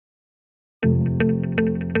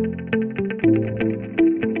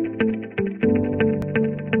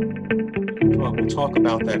talk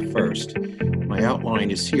about that first. My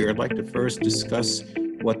outline is here. I'd like to first discuss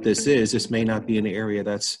what this is. This may not be an area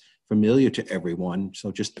that's familiar to everyone,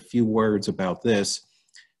 so just a few words about this.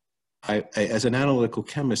 As an analytical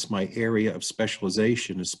chemist, my area of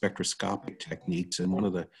specialization is spectroscopic techniques, and one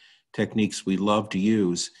of the techniques we love to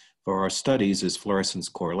use for our studies is fluorescence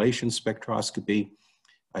correlation spectroscopy.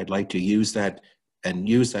 I'd like to use that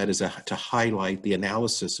as to highlight the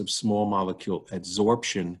analysis of small molecule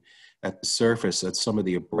adsorption at the surface at some of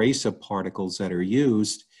the abrasive particles that are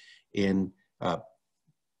used in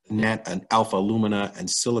alpha alumina and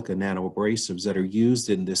silica nano-abrasives that are used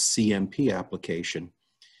in this CMP application.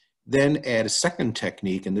 Then add a second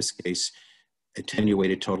technique, in this case,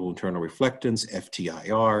 attenuated total internal reflectance,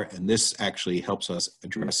 FTIR, and this actually helps us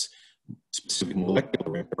address specific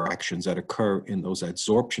molecular interactions that occur in those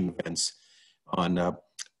adsorption events on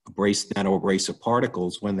nano-abrasive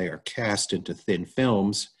particles when they are cast into thin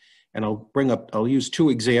films. And I'll use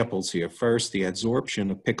two examples here. First, the adsorption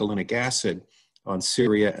of picolinic acid on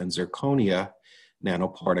ceria and zirconia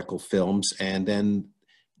nanoparticle films, and then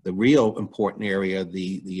the real important area,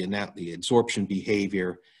 the adsorption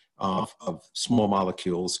behavior of small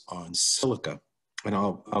molecules on silica. And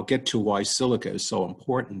I'll get to why silica is so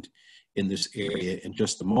important in this area in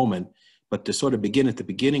just a moment. But to sort of begin at the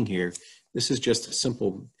beginning here, this is just a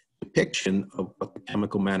simple depiction of what the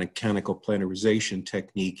chemical mechanical planarization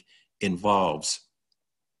technique involves.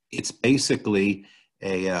 It's basically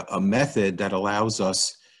a method that allows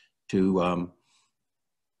us to,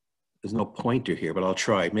 there's no pointer here, but I'll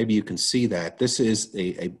try. Maybe you can see that. This is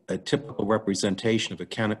a typical representation of a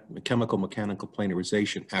chemical mechanical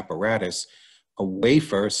planarization apparatus. A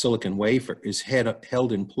wafer, a silicon wafer, is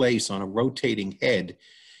held in place on a rotating head,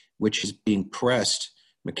 which is being pressed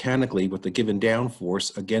mechanically with the given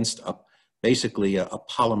downforce against basically a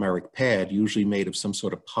polymeric pad, usually made of some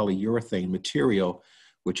sort of polyurethane material,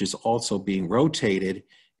 which is also being rotated,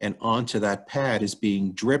 and onto that pad is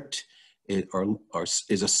being dripped or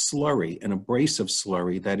is a slurry, an abrasive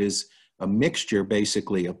slurry that is a mixture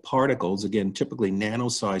basically of particles, again, typically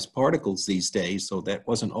nano-sized particles these days, so that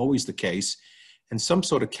wasn't always the case, and some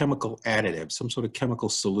sort of chemical additive, some sort of chemical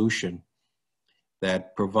solution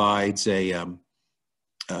that provides a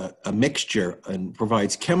mixture and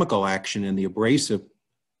provides chemical action, and the abrasive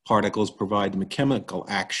particles provide the mechanical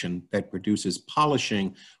action that produces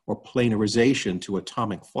polishing or planarization to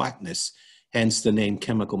atomic flatness, hence the name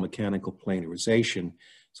chemical mechanical planarization.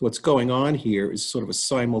 So what's going on here is sort of a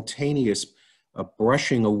simultaneous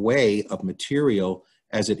brushing away of material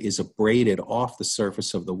as it is abraded off the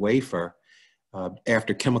surface of the wafer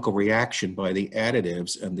after chemical reaction by the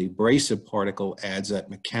additives, and the abrasive particle adds that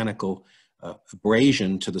mechanical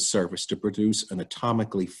abrasion to the surface to produce an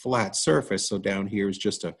atomically flat surface. So down here is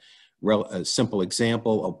just a simple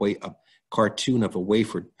example, a cartoon of a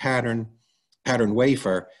wafered pattern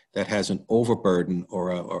wafer that has an overburden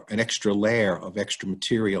or an extra layer of extra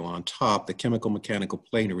material on top. The chemical mechanical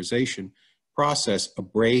planarization process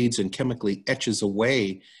abrades and chemically etches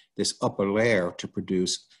away this upper layer to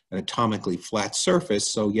produce an atomically flat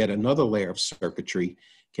surface, so yet another layer of circuitry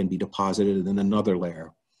can be deposited and then another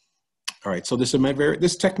layer. All right, so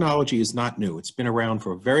this technology is not new. It's been around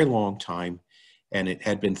for a very long time, and it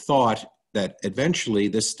had been thought that eventually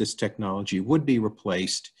this technology would be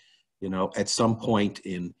replaced, at some point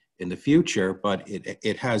in the future, but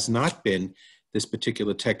it has not been. This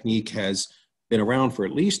particular technique has been around for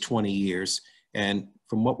at least 20 years, and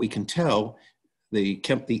from what we can tell, the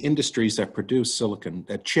industries that produce silicon,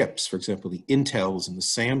 chips, for example, the Intels and the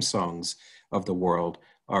Samsungs of the world,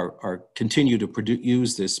 continue to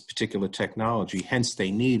use this particular technology. Hence,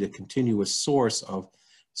 they need a continuous source of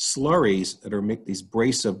slurries that are these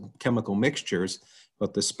abrasive chemical mixtures,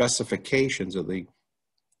 but the specifications of the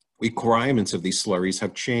requirements of these slurries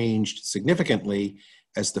have changed significantly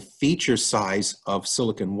as the feature size of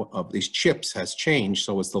these chips has changed.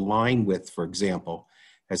 So as the line width, for example,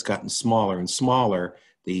 has gotten smaller and smaller,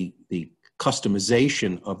 the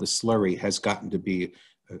customization of the slurry has gotten to be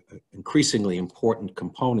an increasingly important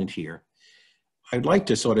component here. I'd like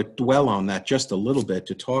to sort of dwell on that just a little bit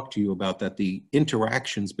to talk to you about that the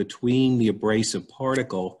interactions between the abrasive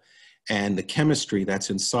particle and the chemistry that's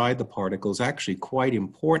inside the particle is actually quite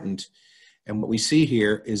important. And what we see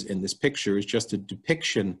here is in this picture is just a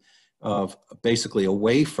depiction of basically a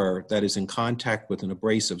wafer that is in contact with an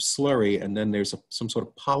abrasive slurry, and then there's some sort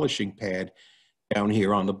of polishing pad down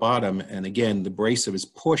here on the bottom, and again the abrasive is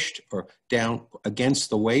pushed or down against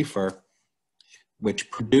the wafer,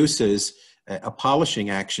 which produces a polishing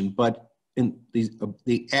action. But in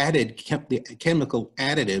the chemical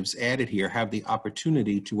additives added here have the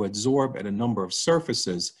opportunity to adsorb at a number of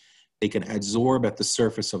surfaces They can adsorb at the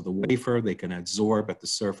surface of the wafer. They can adsorb at the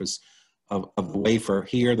surface of the wafer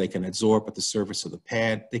here. They can adsorb at the surface of the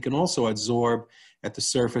pad. They can also adsorb at the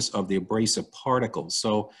surface of the abrasive particles.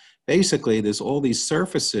 So basically, there's all these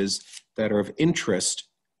surfaces that are of interest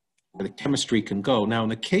where the chemistry can go. Now, in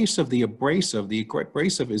the case of the abrasive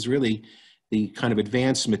is really the kind of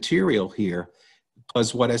advanced material here,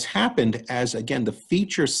 because what has happened as, again, the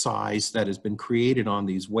feature size that has been created on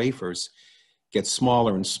these wafers gets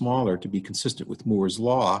smaller and smaller to be consistent with Moore's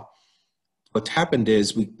law. What's happened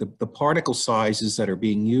is the particle sizes that are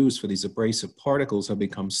being used for these abrasive particles have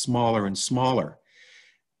become smaller and smaller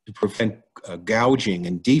to prevent gouging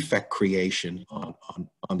and defect creation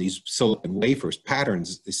on these silicon wafers,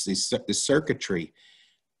 patterns, this circuitry.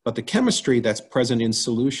 But the chemistry that's present in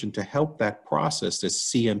solution to help that process,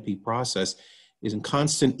 this CMP process, is in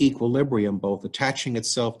constant equilibrium, both attaching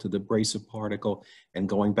itself to the abrasive particle and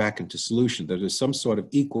going back into solution. There's some sort of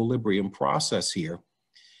equilibrium process here.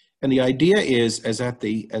 And the idea is, as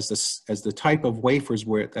the type of wafers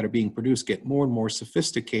that are being produced get more and more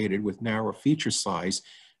sophisticated with narrower feature size,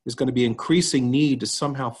 there's going to be increasing need to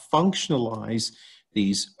somehow functionalize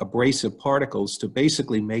these abrasive particles to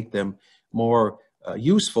basically make them more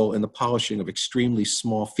useful in the polishing of extremely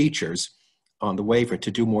small features on the wafer,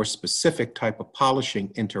 to do more specific type of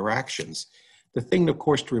polishing interactions. The thing, of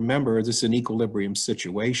course, to remember is this is an equilibrium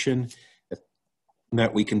situation,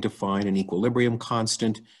 that we can define an equilibrium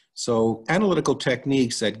constant. So analytical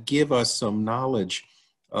techniques that give us some knowledge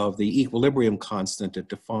of the equilibrium constant that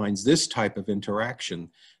defines this type of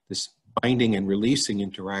interaction, this binding and releasing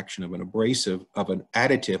interaction of an abrasive, of an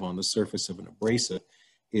additive on the surface of an abrasive,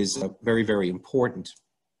 is very, very important.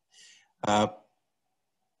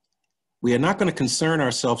 We are not going to concern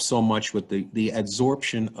ourselves so much with the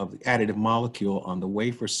adsorption of the additive molecule on the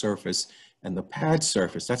wafer surface and the pad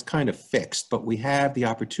surface. That's kind of fixed, but we have the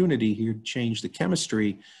opportunity here to change the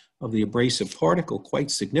chemistry of the abrasive particle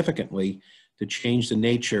quite significantly, to change the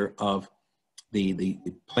nature of the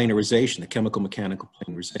planarization, the chemical mechanical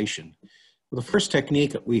planarization. Well, the first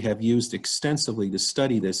technique that we have used extensively to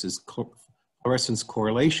study this is fluorescence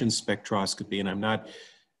correlation spectroscopy, and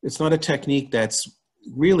it's not a technique that's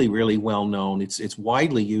really well known. It's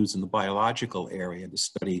widely used in the biological area to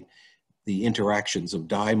study the interactions of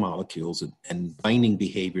dye molecules and binding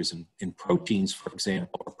behaviors in proteins, for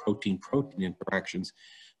example, or protein-protein interactions.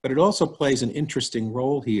 But it also plays an interesting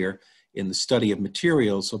role here in the study of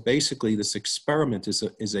materials. So basically, this experiment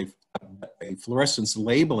is a fluorescence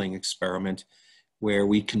labeling experiment where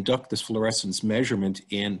we conduct this fluorescence measurement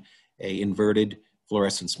in an inverted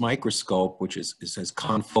fluorescence microscope, which has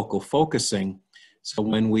confocal focusing. So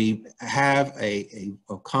when we have a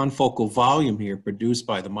confocal volume here produced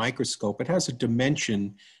by the microscope, it has a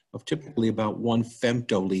dimension of typically about 1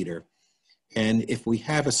 femtoliter. And if we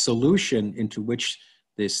have a solution into which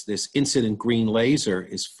this incident green laser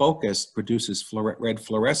is focused, produces red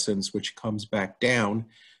fluorescence, which comes back down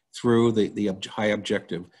through the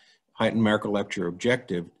high numerical aperture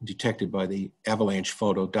objective detected by the avalanche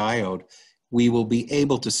photodiode, we will be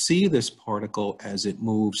able to see this particle as it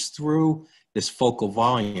moves through this focal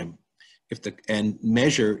volume, and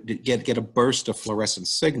measure, get a burst of fluorescent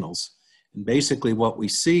signals. And basically what we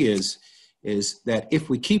see is that if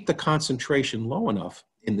we keep the concentration low enough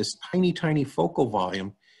in this tiny focal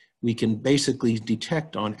volume, we can basically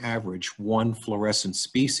detect on average 1 fluorescent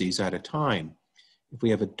species at a time. If we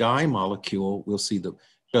have a dye molecule, we'll see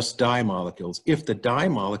just dye molecules. If the dye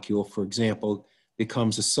molecule, for example,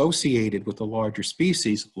 becomes associated with a larger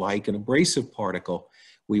species, like an abrasive particle,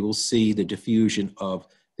 we will see the diffusion of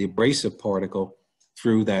the abrasive particle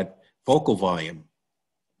through that focal volume.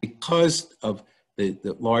 Because of the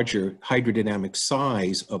larger hydrodynamic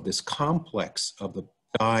size of this complex of the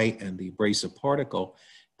dye and the abrasive particle,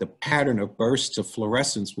 the pattern of bursts of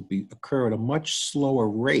fluorescence will occur at a much slower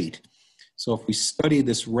rate. So if we study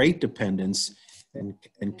this rate dependence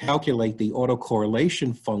and calculate the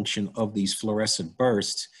autocorrelation function of these fluorescent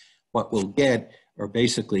bursts, what we'll get are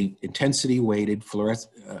basically intensity-weighted fluorescence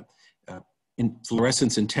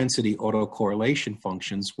intensity autocorrelation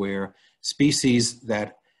functions, where species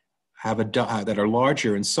that that are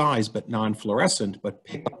larger in size but non-fluorescent, but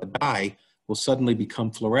pick up the dye, will suddenly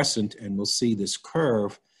become fluorescent, and we'll see this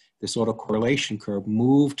curve, this autocorrelation curve,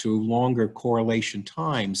 move to longer correlation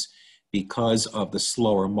times because of the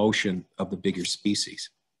slower motion of the bigger species.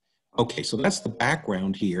 Okay, so that's the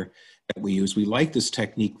background here that we use. We like this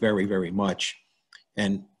technique very much,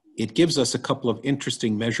 and it gives us a couple of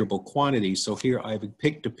interesting measurable quantities. So here I've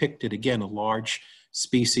depicted again a large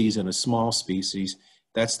species and a small species.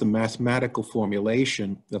 That's the mathematical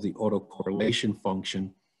formulation of the autocorrelation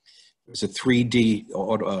function. There's a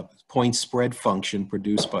 3D point spread function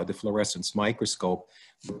produced by the fluorescence microscope.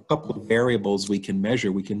 A couple of variables we can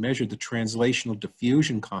measure. We can measure the translational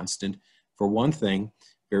diffusion constant, for one thing,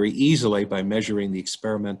 very easily by measuring the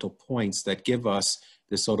experimental points that give us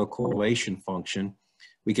this autocorrelation function.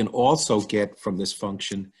 We can also get from this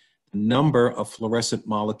function the number of fluorescent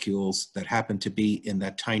molecules that happen to be in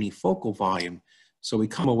that tiny focal volume. So we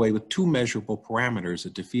come away with two measurable parameters, a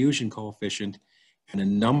diffusion coefficient and a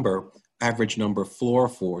number, average number of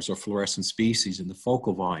fluorophores or fluorescent species in the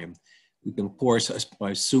focal volume. We can, of course,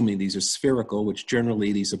 by assuming these are spherical, which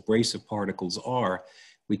generally these abrasive particles are,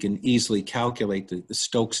 we can easily calculate the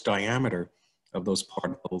Stokes diameter of those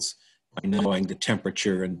particles by knowing the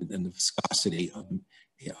temperature and the viscosity of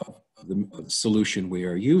the solution we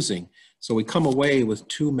are using. So we come away with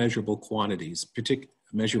two measurable quantities,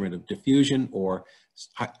 measurement of diffusion or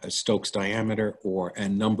Stokes diameter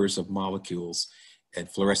and numbers of molecules and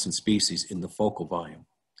fluorescent species in the focal volume.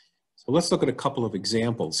 So let's look at a couple of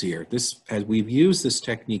examples here. As we've used this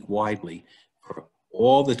technique widely for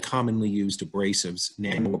all the commonly used abrasives,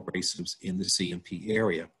 nano-abrasives in the CMP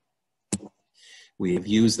area. We have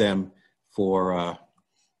used them for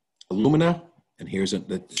alumina, and here's a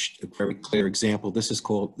very clear example. This is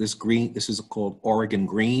called Oregon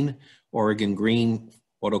green. Oregon green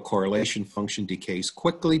autocorrelation function decays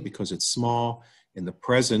quickly because it's small in the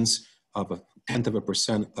presence of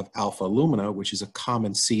 0.1% of alpha alumina, which is a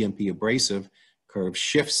common CMP abrasive. Curve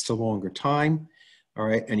shifts to longer time. All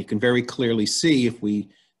right, and you can very clearly see if we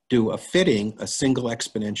do a fitting, a single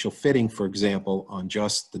exponential fitting, for example, on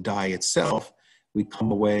just the die itself, we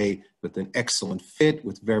come away with an excellent fit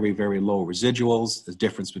with very, very low residuals, the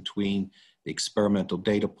difference between the experimental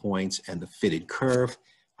data points and the fitted curve.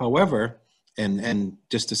 However, and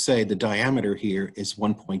just to say, the diameter here is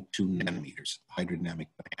 1.2 nanometers, hydrodynamic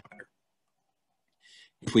diameter.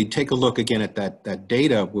 If we take a look again at that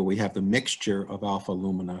data where we have the mixture of alpha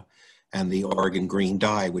alumina and the Oregon green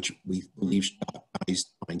dye, which we believe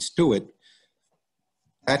binds to it,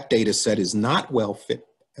 that data set is not well fit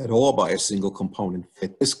at all by a single component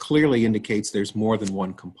fit. This clearly indicates there's more than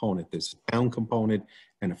one component. There's a bound component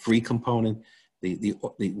and a free component. The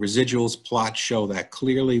residuals plot show that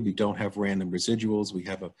clearly. We don't have random residuals. We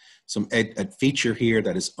have a feature here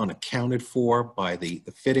that is unaccounted for by the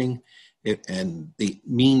fitting. And the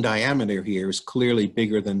mean diameter here is clearly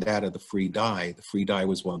bigger than that of the free dye. The free dye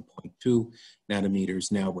was 1.2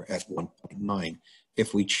 nanometers. Now we're at 1.9.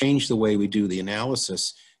 If we change the way we do the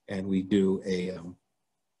analysis and we do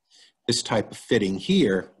this type of fitting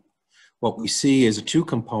here, what we see is a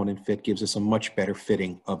two-component fit gives us a much better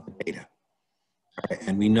fitting of the data. Right?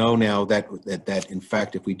 And we know now that in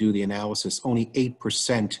fact, if we do the analysis, only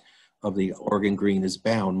 8% of the Oregon green is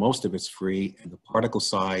bound. Most of it's free, and the particle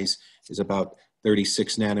size is about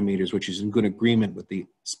 36 nanometers, which is in good agreement with the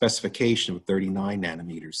specification of 39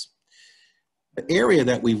 nanometers. The area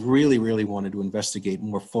that we've really, really wanted to investigate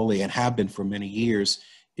more fully and have been for many years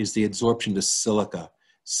is the adsorption to silica.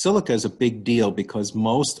 Silica is a big deal because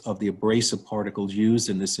most of the abrasive particles used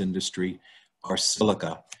in this industry are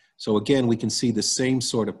silica. So again, we can see the same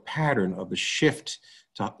sort of pattern of the shift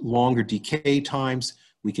to longer decay times.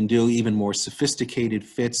 We can do even more sophisticated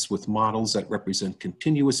fits with models that represent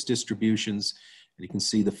continuous distributions. And you can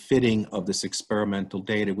see the fitting of this experimental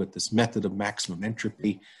data with this method of maximum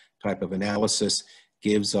entropy type of analysis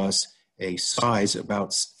gives us a size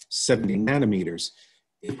about 70 nanometers.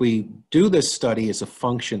 If we do this study as a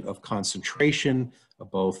function of concentration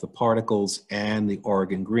of both the particles and the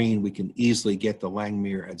Oregon green, we can easily get the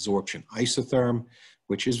Langmuir adsorption isotherm,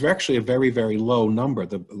 which is actually a very, very low number,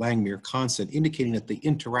 the Langmuir constant, indicating that the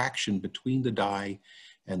interaction between the dye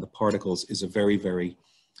and the particles is a very, very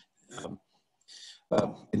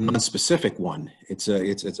non-specific one. It's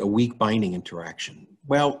a weak binding interaction.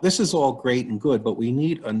 Well, this is all great and good, but we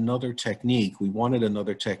need another technique. We wanted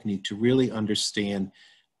another technique to really understand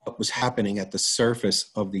what was happening at the surface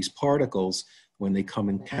of these particles when they come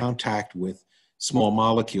in contact with small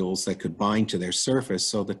molecules that could bind to their surface.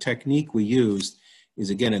 So the technique we used is,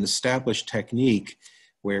 again, an established technique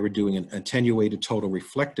where we're doing an attenuated total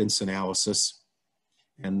reflectance analysis.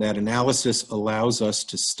 And that analysis allows us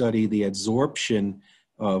to study the adsorption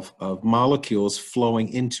of molecules flowing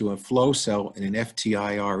into a flow cell in an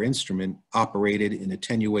FTIR instrument operated in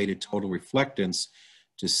attenuated total reflectance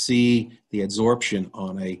to see the adsorption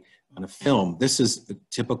on a film. This is a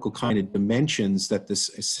typical kind of dimensions that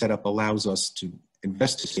this setup allows us to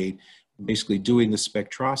investigate, basically doing the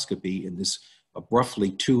spectroscopy in this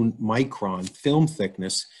roughly 2 micron film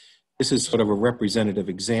thickness. This is sort of a representative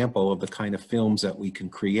example of the kind of films that we can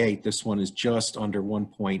create. This one is just under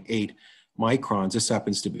 1.8 microns. This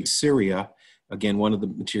happens to be ceria, again, one of the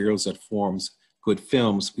materials that forms good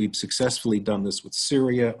films. We've successfully done this with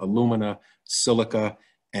ceria, alumina, silica,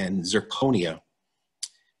 and zirconia.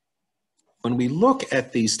 When we look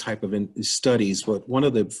at these type of studies, one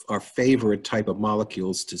of our favorite type of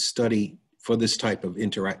molecules to study for this type of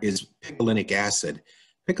interact is picolinic acid.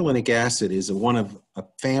 Picolinic acid is one of a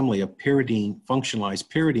family of pyridine, functionalized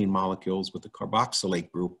pyridine molecules with the carboxylate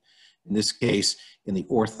group, in this case in the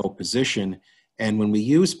ortho position. And when we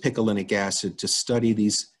use picolinic acid to study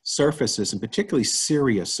these surfaces, and particularly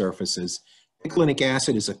ceria surfaces, picolinic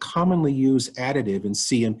acid is a commonly used additive in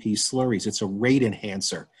CMP slurries. It's a rate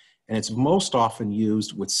enhancer, and it's most often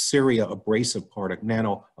used with ceria abrasive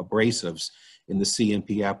nano-abrasives in the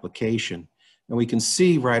CMP application. And we can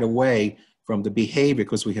see right away from the behavior,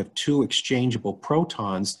 because we have two exchangeable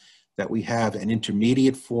protons, that we have an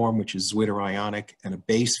intermediate form, which is zwitterionic, and a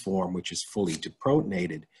base form, which is fully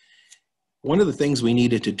deprotonated. One of the things we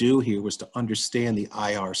needed to do here was to understand the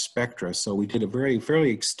IR spectra. So we did a fairly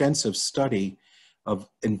extensive study of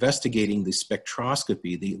investigating the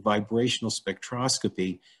spectroscopy, the vibrational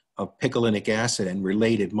spectroscopy of picolinic acid and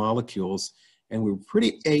related molecules. And we were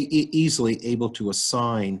pretty easily able to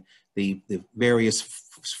assign the various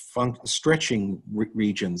stretching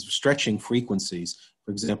regions, stretching frequencies.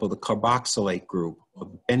 For example, the carboxylate group, or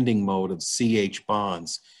the bending mode of CH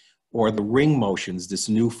bonds, or the ring motions, this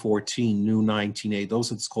nu 14, nu 19A,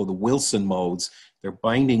 those are called the Wilson modes. They're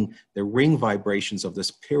binding the ring vibrations of this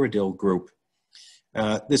pyridyl group.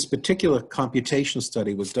 This particular computational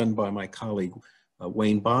study was done by my colleague,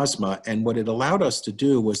 Wayne Bosma, and what it allowed us to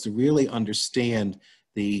do was to really understand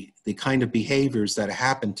the kind of behaviors that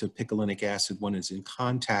happen to picolinic acid when it's in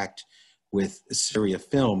contact with ceria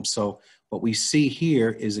film. So what we see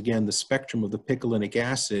here is, again, the spectrum of the picolinic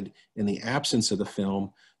acid in the absence of the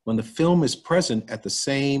film. When the film is present at the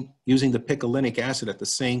same, using the picolinic acid at the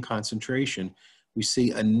same concentration, we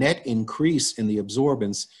see a net increase in the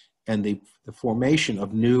absorbance and the formation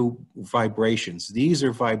of new vibrations. These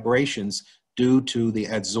are vibrations due to the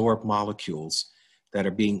adsorbed molecules that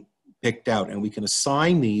are being picked out, and we can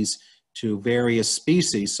assign these to various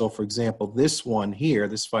species. So for example, this one here,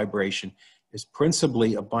 this vibration, is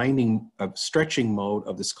principally a stretching mode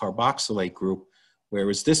of this carboxylate group,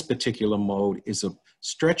 whereas this particular mode is a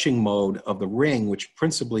stretching mode of the ring, which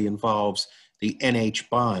principally involves the NH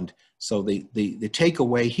bond. So the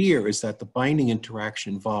takeaway here is that the binding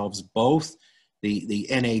interaction involves both the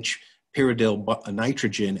NH pyridyl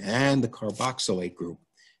nitrogen and the carboxylate group.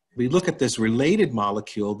 If we look at this related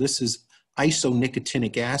molecule, this is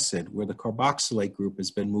isonicotinic acid, where the carboxylate group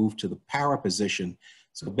has been moved to the para position.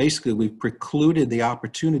 So basically, we've precluded the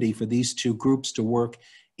opportunity for these two groups to work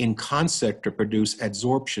in concert to produce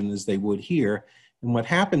adsorption as they would here. And what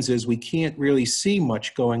happens is we can't really see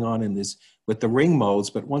much going on in this with the ring modes,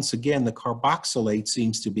 but once again, the carboxylate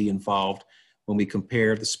seems to be involved when we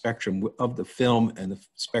compare the spectrum of the film and the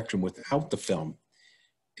spectrum without the film.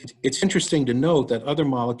 It's interesting to note that other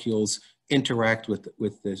molecules interact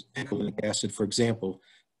with this picolinic acid. For example,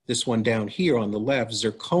 this one down here on the left,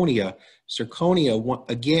 zirconia. Zirconia,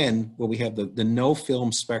 again, where we have the no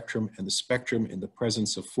film spectrum and the spectrum in the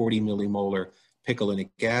presence of 40 millimolar picolinic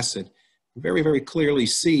acid, very, very clearly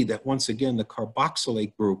see that once again, the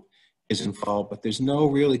carboxylate group is involved, but there's no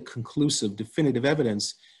really conclusive, definitive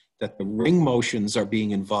evidence that the ring motions are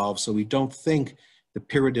being involved, so we don't think the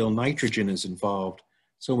pyridyl nitrogen is involved.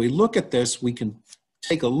 So when we look at this, we can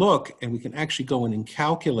take a look and we can actually go in and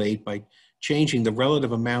calculate by changing the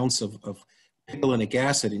relative amounts of picolinic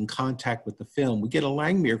acid in contact with the film. We get a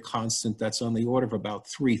Langmuir constant that's on the order of about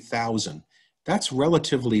 3,000. That's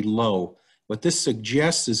relatively low. What this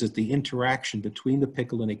suggests is that the interaction between the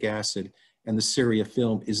picolinic acid and the ceria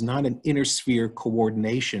film is not an inner sphere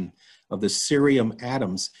coordination of the cerium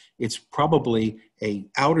atoms. It's probably an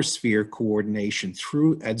outer sphere coordination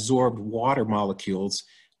through adsorbed water molecules.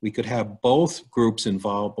 We could have both groups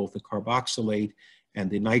involved, both the carboxylate and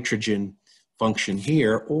the nitrogen function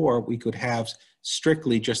here, or we could have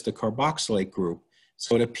strictly just the carboxylate group.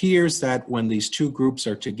 So it appears that when these two groups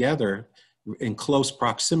are together in close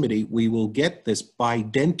proximity, we will get this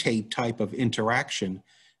bidentate type of interaction.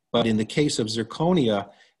 But in the case of zirconia,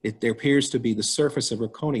 there appears to be the surface of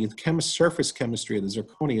zirconia. The surface chemistry of the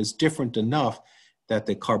zirconia is different enough that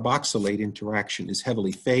the carboxylate interaction is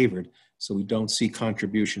heavily favored, so we don't see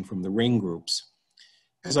contribution from the ring groups.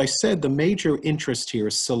 As I said, the major interest here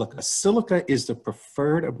is silica. Silica is the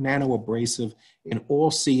preferred of nano-abrasive in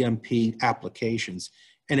all CMP applications,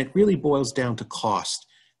 and it really boils down to cost.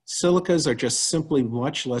 Silicas are just simply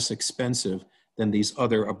much less expensive than these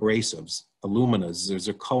other abrasives, aluminas,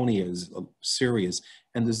 zirconias, cerias.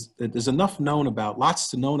 And there's enough known about, lots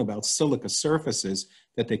to known about silica surfaces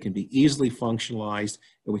that they can be easily functionalized,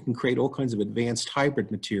 and we can create all kinds of advanced hybrid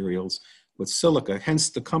materials with silica. Hence,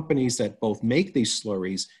 the companies that both make these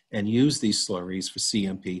slurries and use these slurries for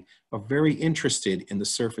CMP are very interested in the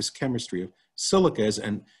surface chemistry of silicas,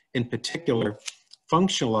 and in particular,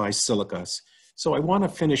 functionalized silicas. So I want to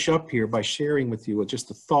finish up here by sharing with you just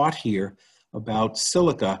a thought here about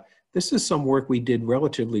silica. This is some work we did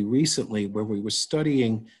relatively recently where we were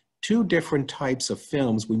studying two different types of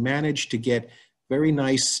films. We managed to get very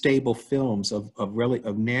nice stable films of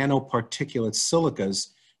nanoparticulate silicas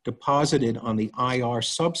deposited on the IR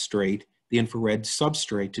substrate, the infrared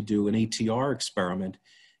substrate, to do an ATR experiment.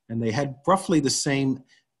 And they had roughly the same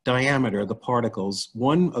diameter, the particles.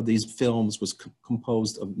 One of these films was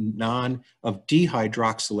composed of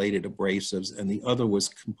dehydroxylated abrasives, and the other was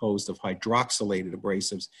composed of hydroxylated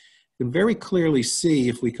abrasives. You can very clearly see,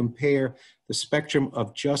 if we compare the spectrum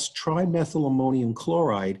of just trimethylammonium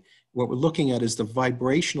chloride, what we're looking at is the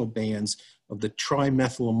vibrational bands of the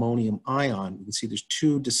trimethylammonium ion. You can see there's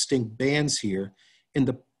two distinct bands here. In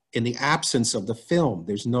the absence of the film,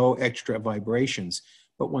 there's no extra vibrations.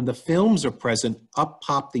 But when the films are present, up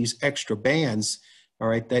pop these extra bands, all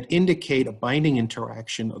right, that indicate a binding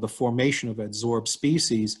interaction of the formation of adsorbed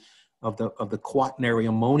species of the quaternary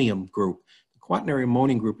ammonium group. The quaternary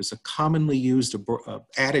ammonium group is a commonly used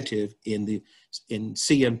additive in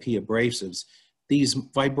CMP abrasives. These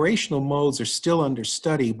vibrational modes are still under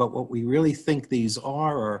study, but what we really think these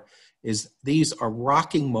are these are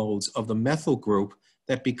rocking modes of the methyl group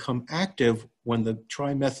that become active when the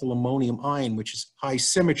trimethylammonium ion, which is high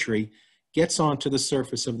symmetry, gets onto the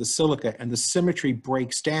surface of the silica, and the symmetry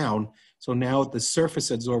breaks down. So now the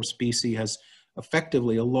surface adsorbed species has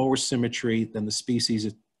effectively a lower symmetry than the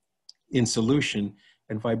species in solution,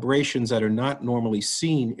 and vibrations that are not normally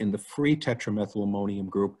seen in the free tetramethylammonium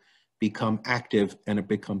group become active and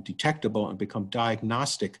become detectable and become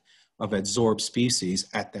diagnostic of adsorbed species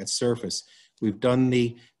at that surface. We've done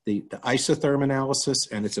the isotherm analysis,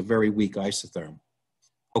 and it's a very weak isotherm.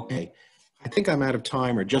 Okay, I think I'm out of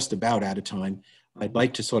time, or just about out of time. I'd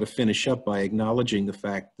like to sort of finish up by acknowledging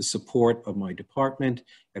the support of my department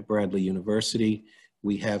at Bradley University.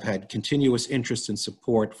 We have had continuous interest and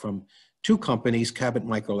support from two companies, Cabot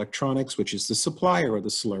Microelectronics, which is the supplier of the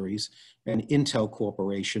slurries, and Intel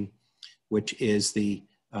Corporation, which is the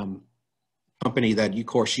company that, of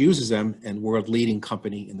course, uses them, and world-leading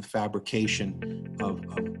company in the fabrication of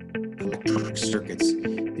electronic circuits.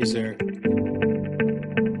 Is there